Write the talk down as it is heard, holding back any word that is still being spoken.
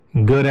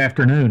Good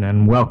afternoon,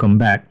 and welcome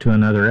back to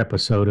another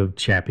episode of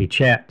Chappy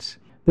Chats.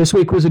 This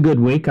week was a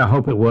good week. I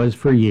hope it was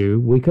for you.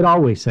 We could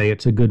always say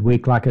it's a good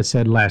week, like I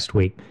said last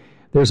week.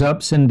 There's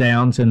ups and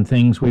downs and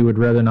things we would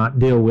rather not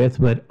deal with,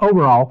 but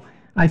overall,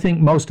 I think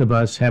most of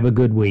us have a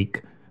good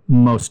week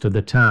most of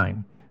the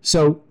time.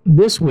 So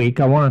this week,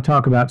 I want to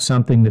talk about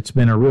something that's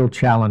been a real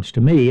challenge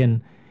to me,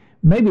 and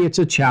maybe it's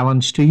a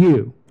challenge to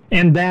you,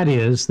 and that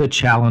is the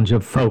challenge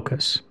of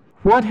focus.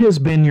 What has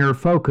been your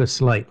focus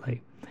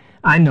lately?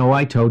 I know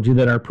I told you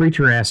that our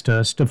preacher asked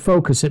us to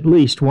focus at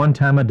least one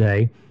time a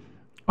day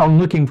on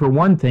looking for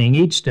one thing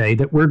each day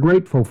that we're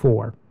grateful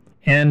for.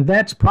 And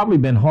that's probably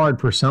been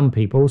hard for some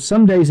people.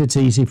 Some days it's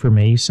easy for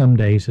me, some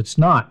days it's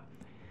not.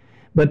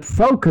 But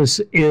focus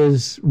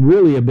is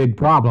really a big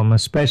problem,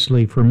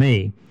 especially for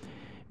me,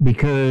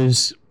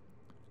 because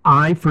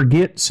I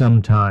forget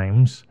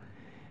sometimes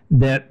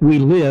that we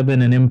live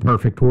in an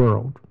imperfect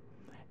world.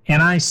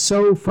 And I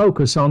so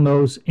focus on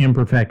those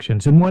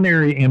imperfections. And one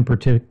area in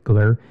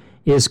particular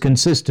is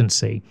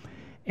consistency.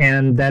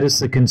 And that is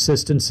the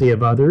consistency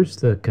of others,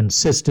 the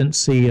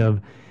consistency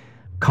of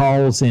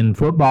calls in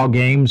football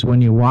games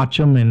when you watch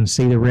them and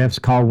see the refs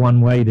call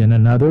one way then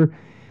another,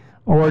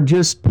 or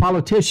just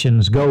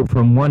politicians go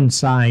from one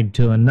side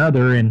to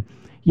another, and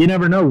you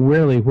never know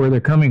really where they're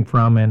coming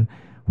from and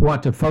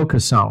what to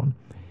focus on.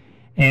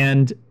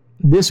 And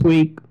this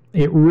week,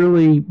 it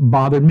really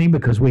bothered me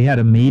because we had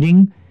a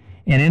meeting,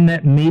 and in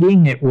that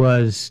meeting, it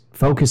was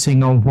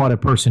focusing on what a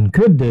person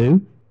could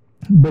do,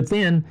 but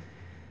then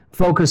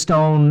focused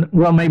on,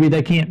 well, maybe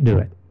they can't do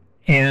it.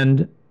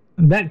 And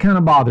that kind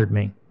of bothered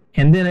me.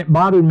 And then it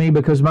bothered me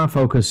because my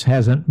focus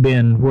hasn't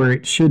been where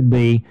it should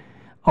be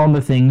on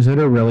the things that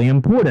are really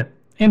important.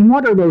 And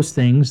what are those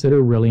things that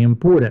are really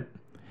important?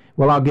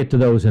 Well, I'll get to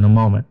those in a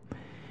moment.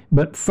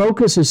 But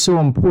focus is so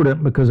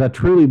important because I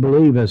truly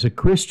believe as a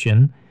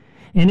Christian,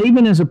 and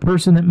even as a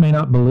person that may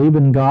not believe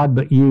in God,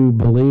 but you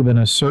believe in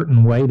a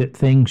certain way that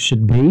things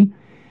should be,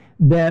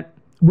 that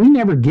we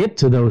never get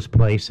to those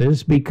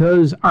places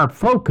because our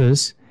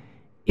focus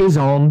is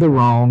on the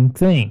wrong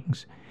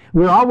things.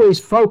 We're always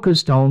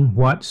focused on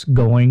what's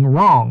going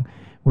wrong.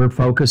 We're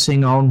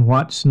focusing on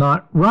what's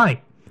not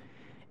right.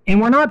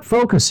 And we're not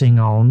focusing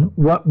on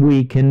what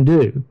we can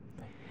do.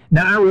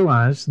 Now, I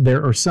realize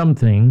there are some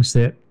things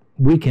that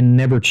we can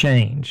never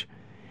change.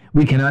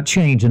 We cannot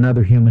change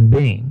another human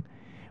being.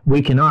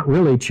 We cannot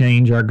really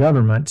change our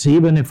governments,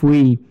 even if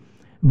we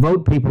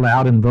vote people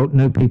out and vote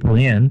new people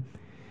in.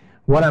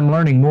 What I'm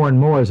learning more and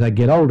more as I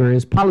get older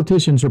is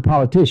politicians are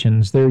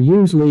politicians. They're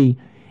usually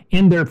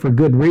in there for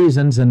good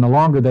reasons, and the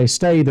longer they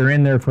stay, they're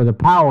in there for the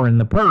power and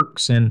the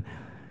perks and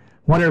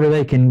whatever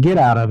they can get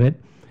out of it,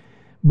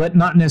 but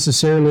not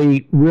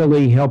necessarily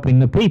really helping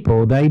the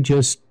people. They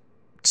just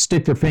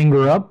stick their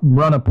finger up,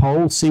 run a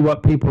poll, see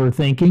what people are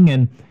thinking,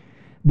 and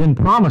then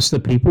promise the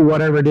people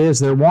whatever it is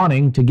they're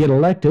wanting to get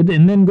elected,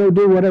 and then go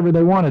do whatever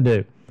they want to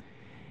do.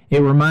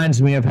 It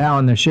reminds me of how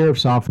in the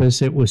sheriff's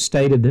office it was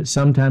stated that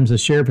sometimes the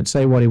sheriff would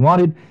say what he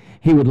wanted,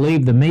 he would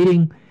leave the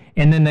meeting,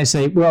 and then they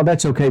say, well,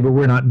 that's okay, but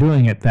we're not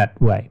doing it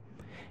that way.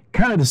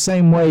 Kind of the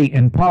same way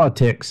in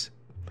politics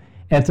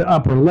at the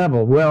upper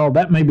level. Well,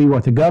 that may be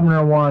what the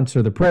governor wants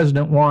or the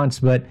president wants,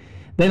 but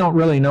they don't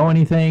really know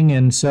anything,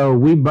 and so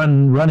we've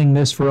been running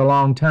this for a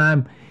long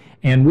time,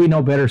 and we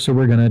know better, so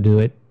we're going to do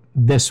it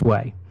this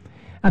way.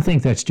 I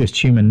think that's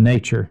just human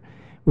nature.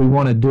 We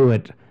want to do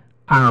it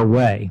our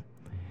way.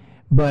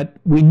 But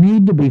we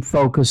need to be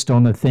focused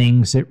on the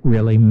things that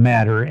really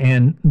matter,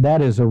 and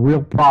that is a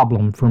real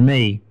problem for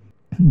me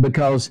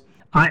because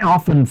I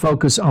often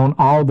focus on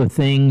all the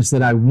things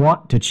that I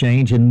want to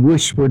change and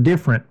wish were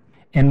different,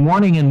 and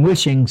wanting and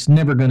wishing's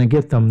never going to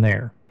get them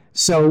there.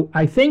 So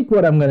I think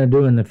what I'm going to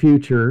do in the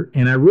future,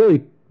 and I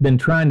really been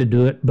trying to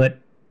do it, but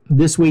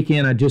this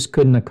weekend I just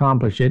couldn't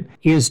accomplish it,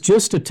 is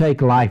just to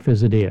take life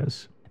as it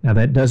is. Now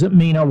that doesn't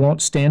mean I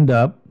won't stand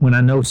up when I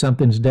know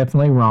something's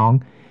definitely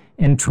wrong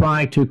and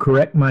try to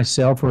correct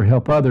myself or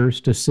help others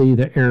to see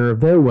the error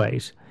of their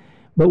ways.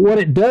 But what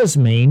it does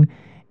mean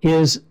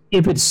is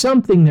if it's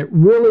something that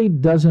really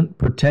doesn't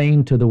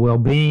pertain to the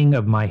well-being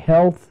of my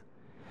health,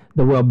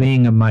 the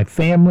well-being of my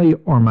family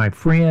or my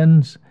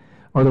friends,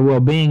 or the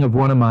well-being of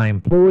one of my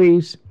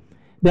employees,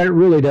 that it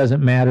really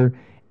doesn't matter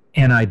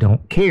and I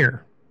don't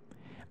care.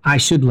 I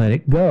should let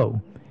it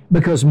go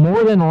because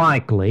more than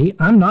likely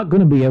I'm not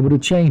going to be able to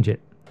change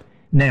it.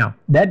 Now,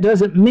 that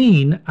doesn't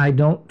mean I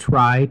don't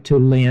try to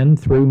lend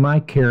through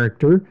my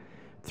character,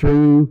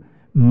 through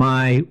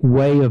my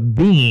way of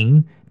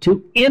being,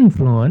 to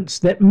influence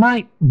that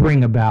might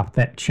bring about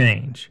that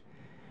change.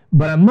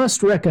 But I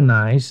must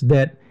recognize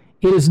that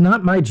it is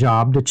not my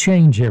job to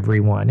change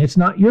everyone. It's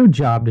not your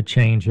job to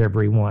change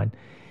everyone.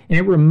 And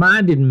it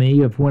reminded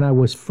me of when I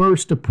was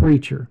first a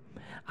preacher.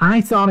 I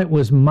thought it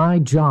was my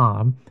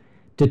job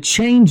to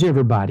change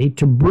everybody,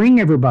 to bring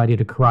everybody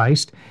to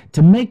Christ,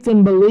 to make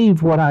them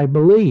believe what I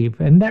believe.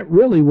 And that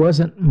really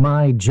wasn't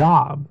my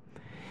job.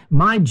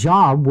 My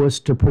job was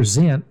to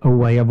present a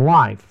way of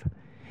life.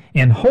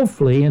 And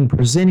hopefully in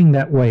presenting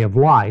that way of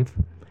life,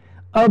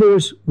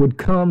 others would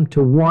come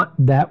to want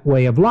that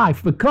way of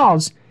life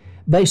because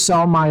they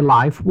saw my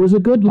life was a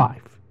good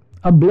life,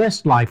 a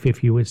blessed life,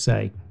 if you would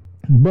say.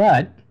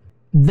 But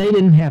they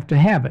didn't have to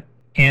have it.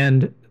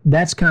 And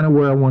that's kind of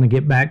where I want to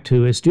get back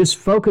to, is just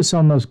focus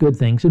on those good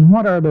things. And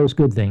what are those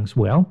good things?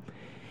 Well,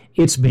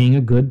 it's being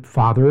a good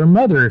father or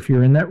mother if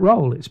you're in that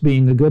role. It's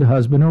being a good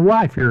husband or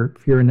wife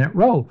if you're in that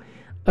role.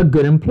 A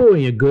good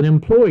employee, a good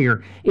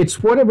employer.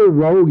 It's whatever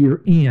role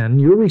you're in,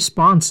 you're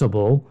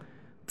responsible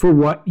for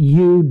what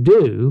you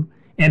do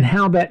and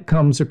how that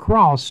comes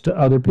across to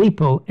other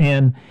people.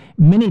 And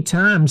many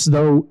times,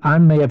 though I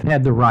may have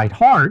had the right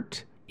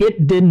heart,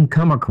 it didn't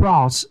come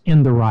across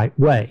in the right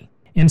way.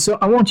 And so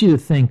I want you to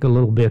think a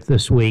little bit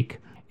this week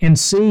and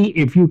see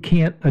if you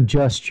can't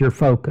adjust your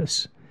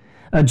focus.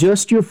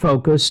 Adjust your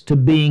focus to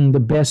being the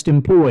best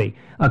employee,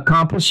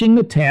 accomplishing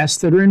the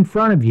tasks that are in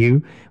front of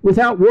you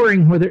without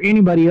worrying whether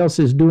anybody else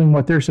is doing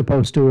what they're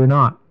supposed to or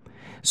not.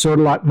 Sort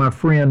of like my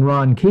friend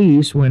Ron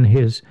Keyes, when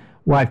his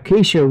wife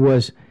Keisha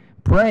was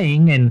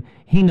praying and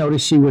he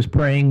noticed she was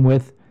praying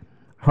with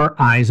her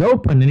eyes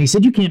open. And he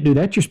said, "You can't do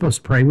that. You're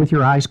supposed to pray with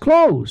your eyes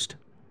closed."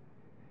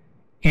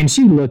 And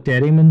she looked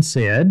at him and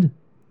said,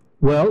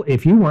 "Well,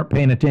 if you weren't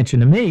paying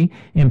attention to me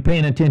and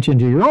paying attention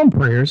to your own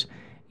prayers,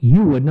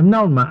 you wouldn't have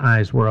known my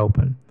eyes were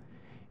open."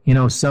 You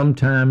know,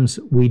 sometimes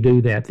we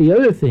do that. The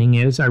other thing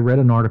is, I read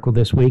an article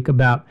this week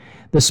about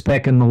the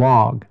speck in the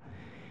log.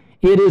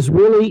 It is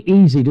really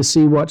easy to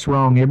see what's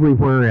wrong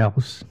everywhere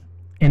else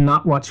and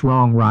not what's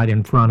wrong right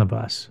in front of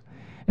us.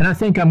 And I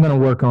think I'm going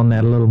to work on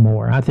that a little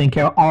more. I think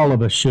all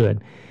of us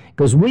should,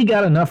 because we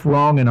got enough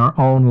wrong in our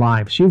own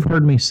lives. You've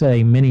heard me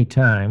say many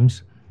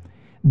times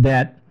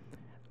that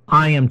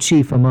I am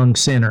chief among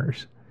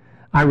sinners.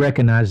 I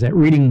recognize that.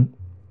 Reading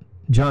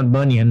John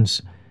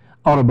Bunyan's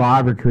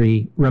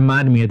autobiography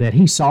reminded me of that.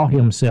 He saw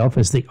himself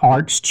as the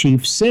arch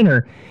chief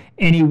sinner,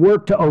 and he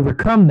worked to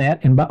overcome that,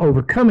 and by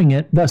overcoming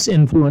it, thus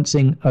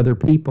influencing other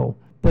people.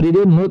 But he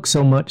didn't look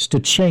so much to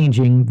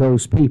changing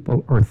those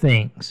people or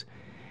things.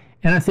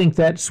 And I think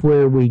that's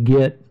where we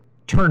get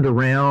turned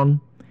around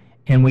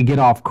and we get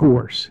off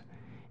course,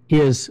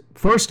 is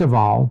first of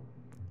all,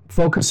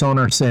 focus on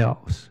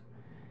ourselves.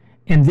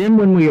 And then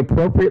when we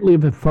appropriately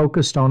have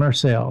focused on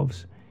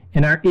ourselves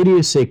and our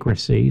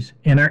idiosyncrasies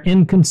and our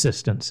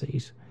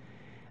inconsistencies,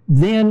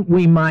 then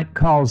we might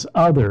cause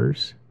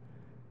others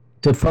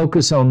to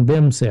focus on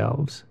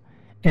themselves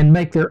and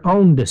make their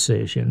own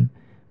decision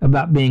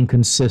about being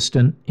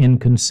consistent,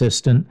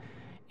 inconsistent,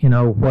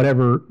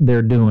 whatever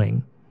they're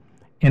doing.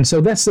 And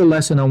so that's the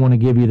lesson I want to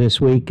give you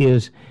this week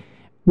is,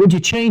 would you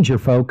change your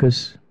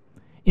focus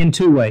in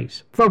two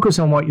ways? Focus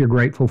on what you're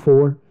grateful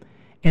for,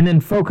 and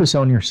then focus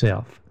on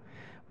yourself.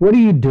 What are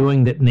you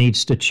doing that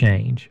needs to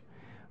change?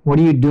 What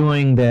are you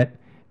doing that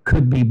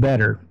could be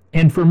better?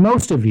 And for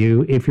most of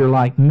you, if you're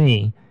like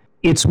me,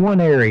 it's one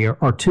area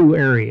or two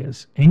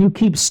areas, and you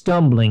keep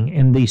stumbling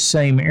in these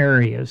same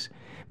areas.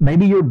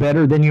 Maybe you're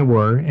better than you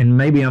were, and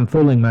maybe I'm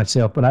fooling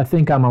myself, but I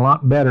think I'm a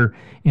lot better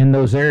in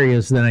those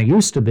areas than I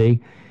used to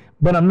be,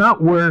 but I'm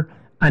not where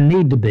I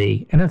need to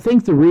be. And I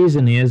think the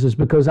reason is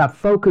because I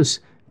focus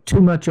too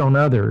much on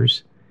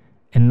others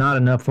and not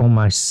enough on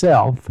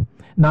myself,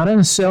 not in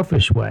a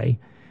selfish way,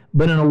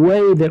 but in a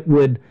way that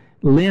would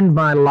lend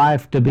my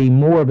life to be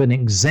more of an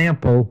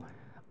example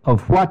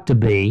of what to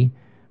be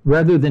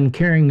rather than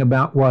caring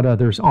about what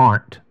others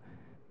aren't.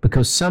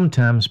 Because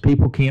sometimes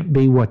people can't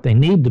be what they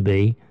need to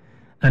be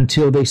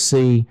until they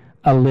see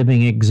a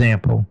living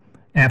example.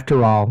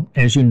 After all,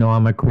 as you know,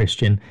 I'm a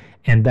Christian,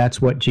 and that's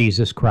what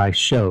Jesus Christ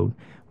showed,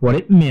 what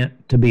it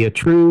meant to be a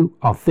true,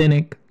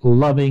 authentic,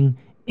 loving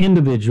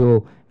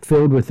individual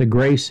filled with the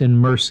grace and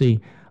mercy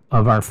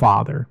of our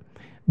Father.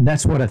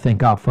 That's what I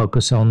think I'll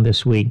focus on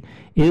this week,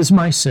 is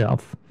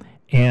myself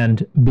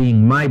and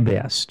being my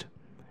best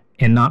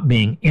and not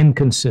being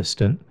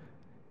inconsistent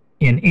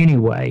in any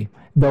way,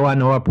 though I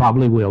know I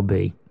probably will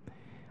be.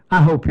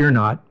 I hope you're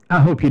not. I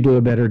hope you do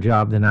a better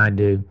job than I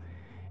do.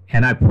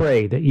 And I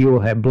pray that you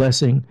will have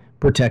blessing,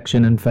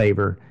 protection, and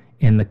favor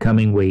in the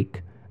coming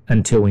week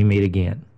until we meet again.